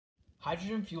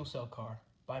Hydrogen Fuel Cell Car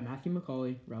by Matthew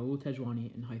Macaulay, Rahul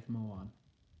Tejwani, and Haitham Awad.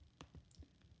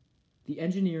 The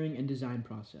engineering and design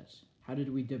process. How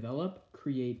did we develop,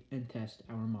 create, and test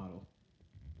our model?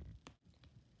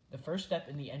 The first step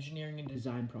in the engineering and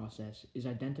design process is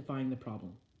identifying the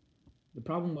problem. The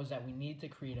problem was that we needed to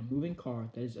create a moving car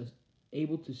that is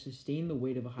able to sustain the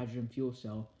weight of a hydrogen fuel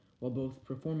cell while both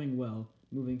performing well,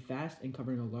 moving fast, and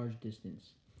covering a large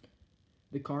distance.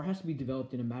 The car has to be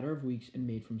developed in a matter of weeks and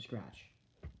made from scratch.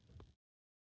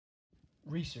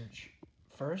 Research.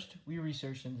 First, we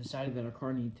researched and decided that our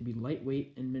car needed to be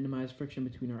lightweight and minimize friction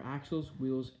between our axles,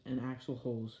 wheels, and axle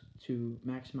holes to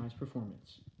maximize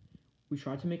performance. We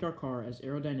tried to make our car as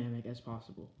aerodynamic as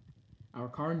possible. Our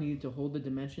car needed to hold the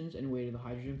dimensions and weight of the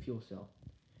hydrogen fuel cell.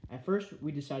 At first,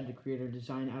 we decided to create our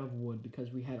design out of wood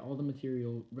because we had all the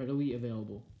material readily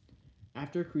available.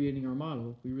 After creating our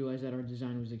model, we realized that our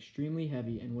design was extremely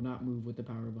heavy and would not move with the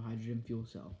power of a hydrogen fuel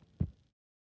cell.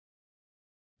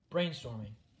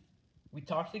 Brainstorming. We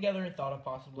talked together and thought of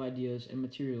possible ideas and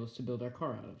materials to build our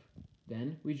car out of.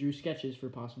 Then, we drew sketches for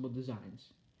possible designs.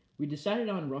 We decided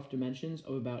on rough dimensions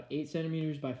of about 8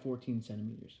 centimeters by 14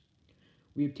 centimeters.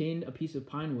 We obtained a piece of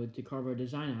pine wood to carve our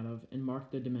design out of and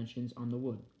marked the dimensions on the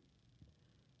wood.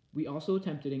 We also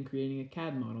attempted in creating a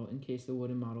CAD model in case the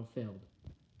wooden model failed.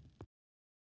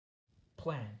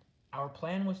 Plan. Our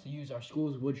plan was to use our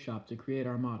school's wood shop to create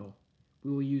our model. We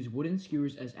will use wooden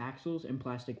skewers as axles and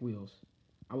plastic wheels.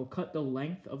 I will cut the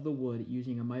length of the wood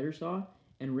using a miter saw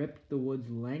and rip the wood's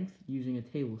length using a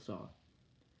table saw.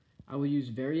 I will use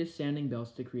various sanding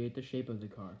belts to create the shape of the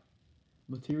car.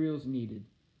 Materials needed: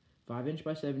 5"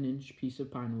 by 7" piece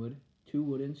of pine wood, 2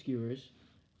 wooden skewers,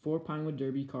 4 pine wood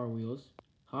derby car wheels,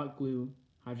 hot glue,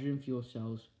 hydrogen fuel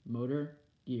cells, motor,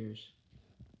 gears.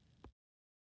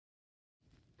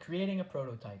 Creating a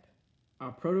prototype.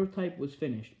 Our prototype was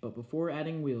finished, but before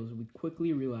adding wheels, we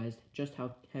quickly realized just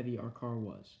how heavy our car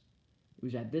was. It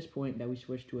was at this point that we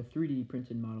switched to a 3D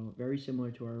printed model very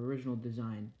similar to our original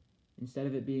design. Instead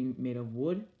of it being made of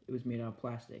wood, it was made out of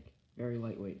plastic, very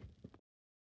lightweight.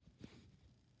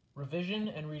 Revision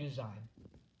and redesign.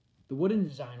 The wooden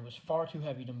design was far too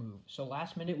heavy to move, so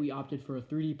last minute we opted for a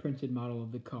 3D printed model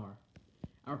of the car.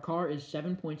 Our car is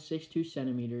 7.62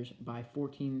 centimeters by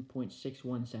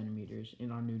 14.61 centimeters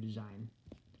in our new design.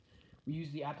 We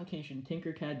used the application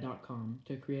tinkercad.com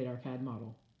to create our CAD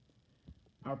model.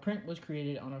 Our print was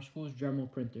created on our school's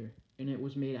Dremel printer, and it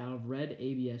was made out of red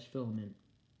ABS filament.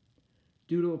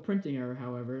 Due to a printing error,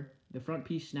 however, the front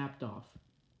piece snapped off.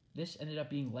 This ended up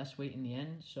being less weight in the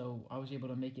end, so I was able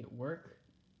to make it work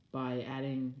by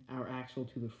adding our axle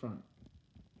to the front.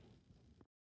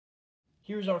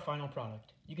 Here's our final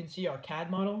product. You can see our CAD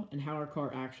model and how our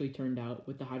car actually turned out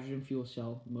with the hydrogen fuel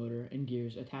cell, motor, and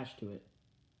gears attached to it.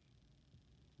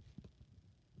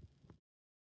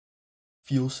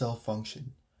 Fuel cell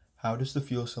function. How does the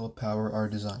fuel cell power our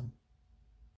design?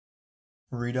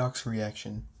 Redox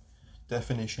reaction.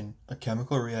 Definition: a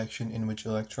chemical reaction in which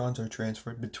electrons are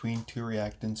transferred between two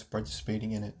reactants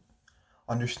participating in it.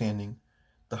 Understanding: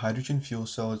 the hydrogen fuel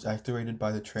cell is activated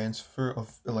by the transfer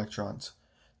of electrons.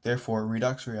 Therefore,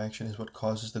 redox reaction is what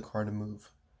causes the car to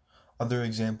move. Other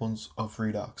examples of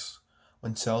redox: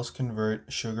 when cells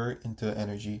convert sugar into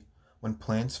energy, when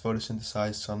plants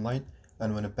photosynthesize sunlight,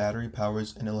 and when a battery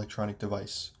powers an electronic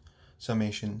device.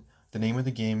 Summation: the name of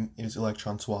the game is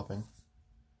electron swapping.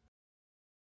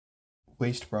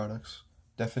 Waste products.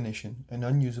 Definition: an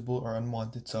unusable or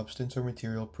unwanted substance or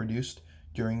material produced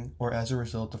during or as a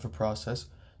result of a process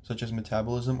such as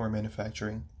metabolism or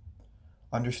manufacturing.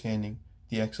 Understanding: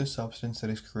 the excess substance that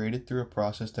is created through a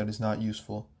process that is not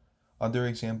useful. Other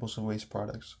examples of waste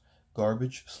products: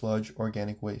 garbage, sludge,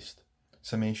 organic waste.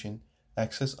 Summation: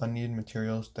 excess unneeded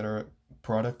materials that are a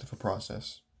product of a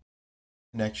process.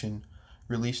 Connection: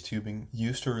 release tubing,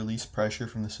 used to release pressure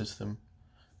from the system.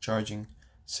 Charging: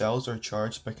 cells are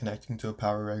charged by connecting to a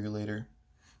power regulator.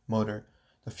 Motor: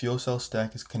 the fuel cell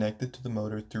stack is connected to the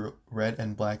motor through red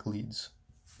and black leads.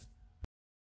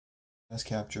 Gas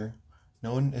capture,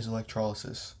 known as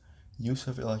electrolysis, use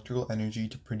of electrical energy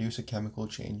to produce a chemical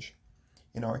change.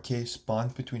 In our case,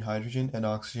 bonds between hydrogen and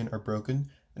oxygen are broken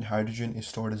and hydrogen is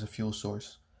stored as a fuel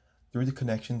source. Through the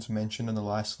connections mentioned on the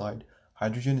last slide,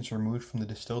 hydrogen is removed from the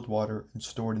distilled water and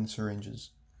stored in syringes.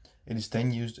 It is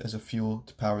then used as a fuel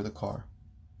to power the car.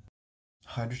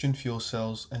 Hydrogen fuel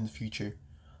cells and the future.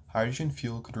 Hydrogen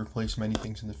fuel could replace many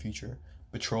things in the future: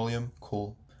 petroleum,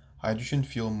 coal. Hydrogen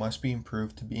fuel must be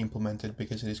improved to be implemented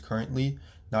because it is currently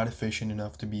not efficient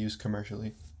enough to be used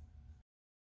commercially.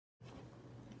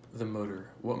 The motor.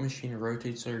 What machine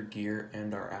rotates our gear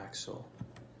and our axle?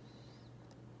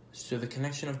 So the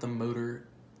connection of the motor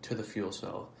to the fuel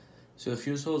cell. So the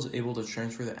fuel cell is able to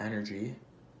transfer the energy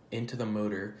into the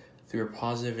motor through a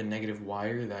positive and negative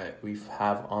wire that we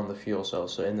have on the fuel cell.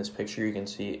 So in this picture, you can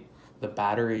see the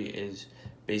battery is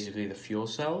basically the fuel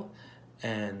cell,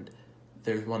 and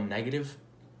there's one negative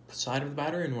side of the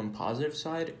battery and one positive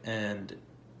side, and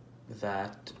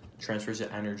that transfers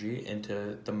the energy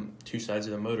into the two sides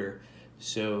of the motor.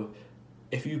 So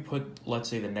if you put, let's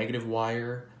say, the negative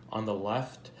wire on the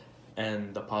left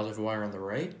and the positive wire on the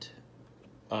right,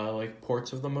 like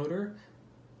ports of the motor,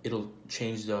 it'll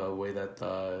change the way that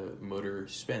the motor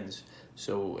spins.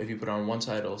 So if you put it on one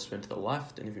side, it'll spin to the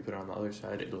left, and if you put it on the other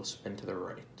side, it'll spin to the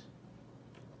right.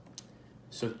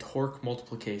 So torque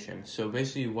multiplication. So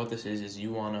basically what this is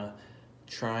you want to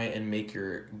try and make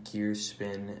your gears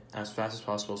spin as fast as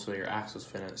possible so your axles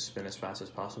spin as fast as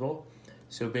possible.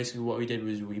 So basically what we did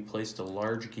was we placed a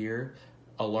large gear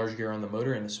on the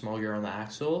motor and a small gear on the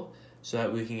axle so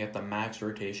that we can get the max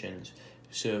rotations.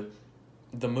 So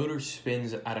the motor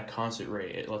spins at a constant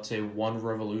rate, let's say 1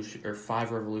 revolution or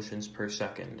 5 revolutions per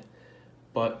second.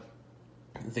 But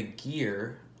the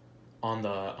gear on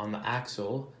the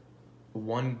axle,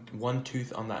 one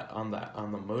tooth on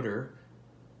the motor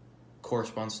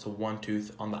corresponds to one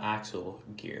tooth on the axle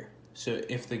gear. So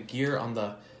if the gear on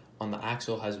the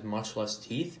axle has much less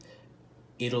teeth,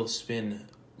 it'll spin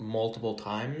multiple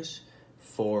times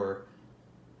for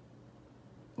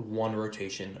 1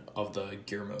 rotation of the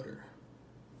gear motor.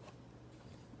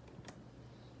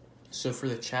 So for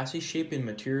the chassis shape and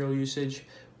material usage,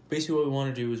 basically what we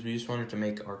want to do is we just wanted to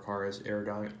make our car as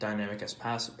aerodynamic as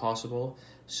possible.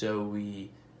 So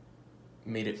we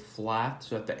made it flat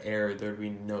so that there'd be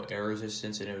no air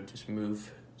resistance and it would just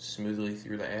move smoothly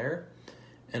through the air.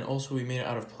 And also we made it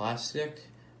out of plastic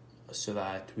so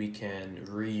that we can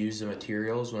reuse the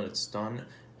materials when it's done.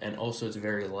 And also it's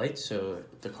very light, so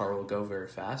the car will go very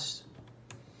fast.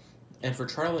 And for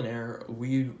trial and error,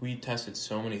 we tested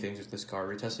so many things with this car.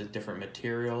 We tested different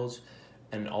materials,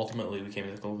 and ultimately we came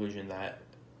to the conclusion that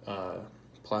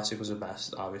plastic was the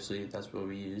best. Obviously, that's what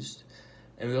we used.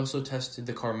 And we also tested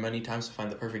the car many times to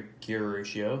find the perfect gear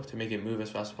ratio to make it move as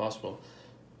fast as possible.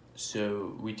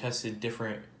 So we tested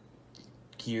different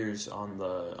gears on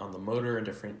the motor and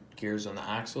different gears on the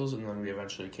axles, and then we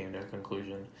eventually came to a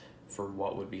conclusion for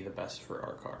what would be the best for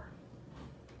our car.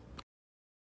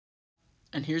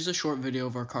 And here's a short video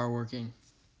of our car working.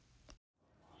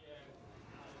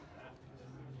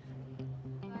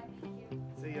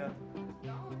 See ya.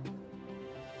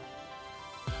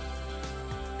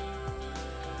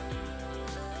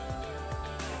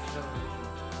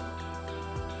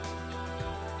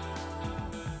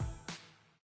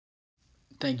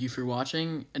 Thank you for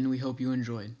watching, and we hope you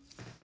enjoyed.